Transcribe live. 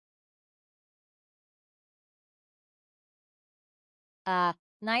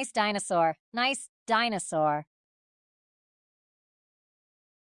Nice dinosaur. Nice dinosaur.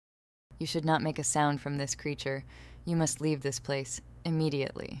 You should not make a sound from this creature. You must leave this place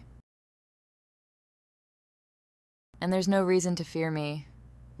immediately. And there's no reason to fear me,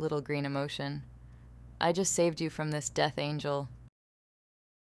 little green emotion. I just saved you from this death angel.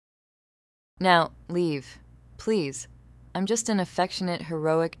 Now, leave. Please. I'm just an affectionate,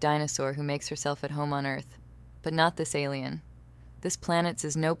 heroic dinosaur who makes herself at home on Earth. But not this alien. This planet's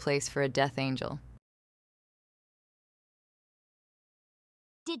is no place for a death angel.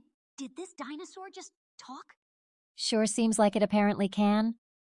 Did this dinosaur just talk? Sure seems like it apparently can.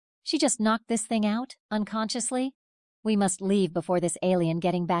 She just knocked this thing out, unconsciously. We must leave before this alien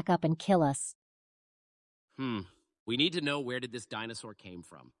getting back up and kill us. We need to know, where did this dinosaur came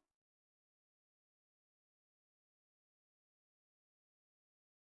from?